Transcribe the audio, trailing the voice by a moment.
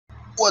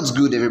What's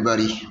good,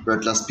 everybody?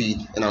 Bert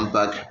Speed, and I'm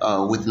back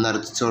with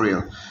another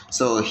tutorial.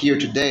 So here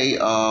today,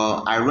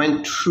 I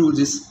ran through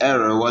this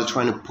error while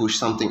trying to push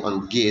something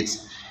on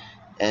Git,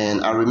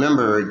 and I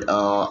remembered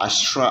I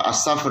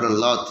suffered a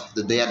lot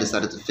the day I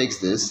decided to fix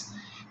this,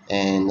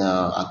 and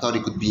I thought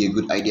it could be a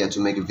good idea to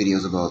make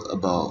videos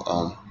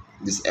about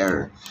this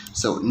error.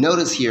 So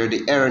notice here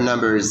the error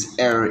number is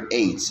error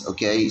 8.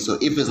 Okay, so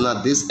if it's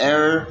not this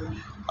error,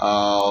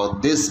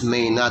 this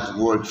may not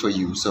work for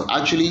you. So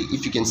actually,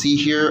 if you can see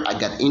here, I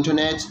got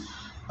internet.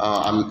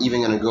 I'm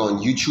even gonna go on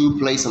YouTube,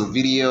 play some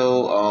video.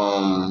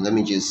 Let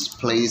me just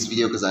play this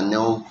video because I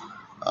know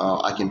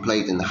I can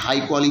play it in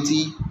high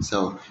quality.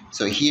 So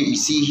here you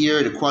see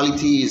here the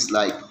quality is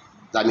like,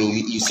 I mean,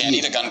 you see I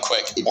need a gun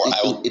quick,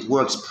 it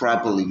works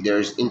properly.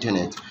 There's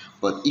internet.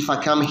 But if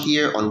I come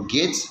here on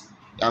Git,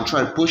 I'm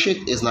trying to push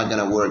it, it's not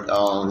gonna work.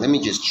 Let me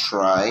just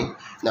try.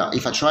 Now,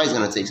 if I try, it's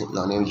gonna take some.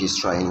 No, let me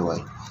just try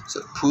anyway. So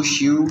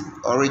push U,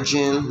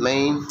 origin,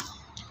 main.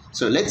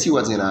 So let's see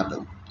what's gonna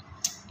happen.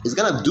 It's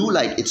gonna do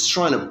like it's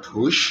trying to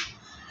push,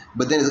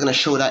 but then it's gonna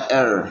show that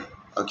error,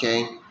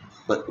 okay?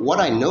 But what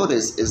I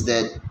noticed is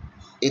that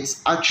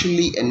it's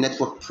actually a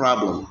network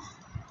problem.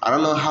 I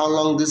don't know how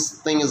long this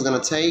thing is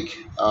gonna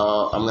take.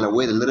 I'm gonna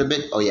wait a little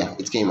bit. Oh yeah,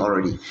 it came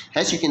already.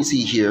 As you can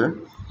see here,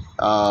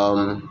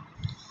 the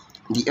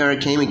error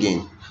came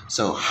again.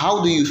 So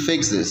how do you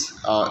fix this?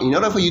 In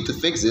order for you to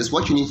fix this,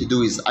 what you need to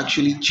do is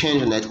actually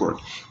change the network.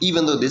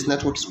 Even though this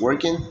network is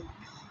working,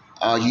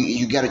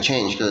 you gotta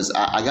change, because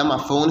I got my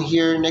phone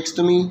here next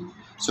to me.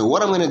 So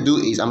what I'm gonna do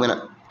is I'm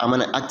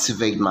gonna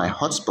activate my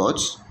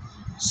hotspots.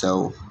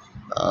 So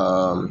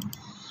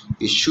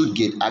it should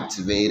get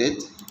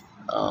activated.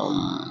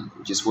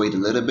 Just wait a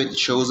little bit. It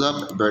shows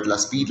up. Bert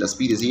Speed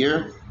is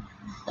here,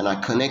 and I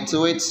connect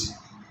to it.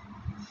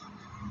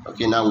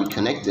 Okay, now we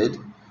connected.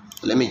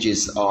 Let me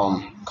just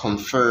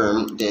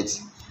confirm that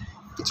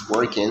it's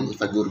working.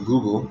 If I go to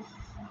Google,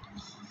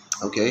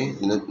 okay,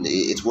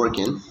 it's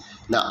working.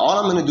 Now all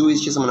I'm gonna do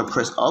is I'm gonna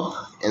press up,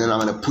 and then I'm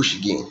gonna push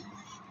again.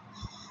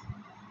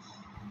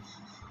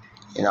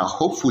 And now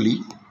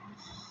hopefully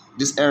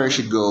this error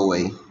should go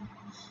away.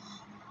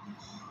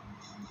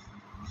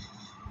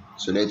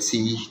 So let's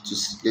see.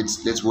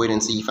 Let's wait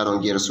and see if I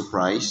don't get a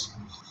surprise.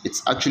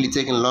 It's actually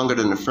taking longer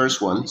than the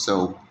first one,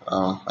 so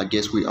I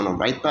guess we're on the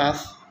right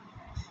path.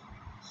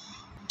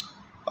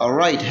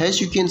 Alright,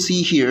 as you can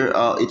see here,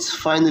 it's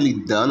finally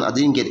done. I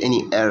didn't get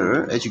any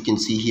error. As you can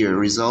see here,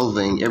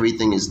 resolving,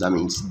 everything is,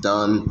 it's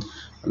done.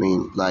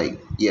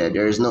 Like, yeah,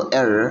 there is no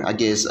error. I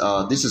guess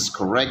this is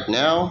correct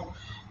now.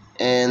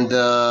 And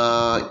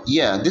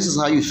yeah, this is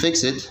how you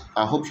fix it.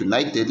 I hope you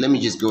liked it. Let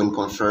me just go and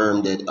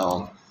confirm that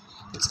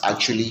it's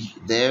actually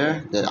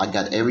there, that I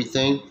got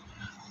everything.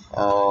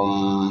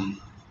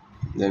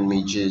 Let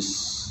me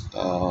just,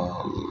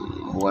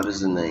 what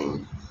is the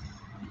name?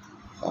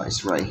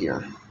 It's right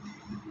here.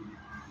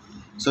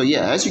 So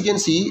yeah, as you can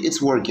see,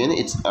 it's working.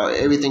 It's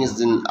everything is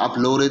then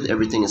uploaded.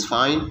 Everything is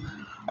fine.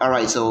 All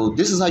right, so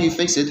this is how you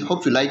fix it.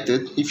 Hope you liked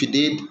it. If you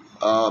did,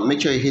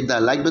 make sure you hit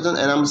that like button,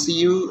 and I'm gonna see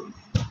you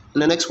in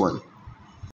the next one.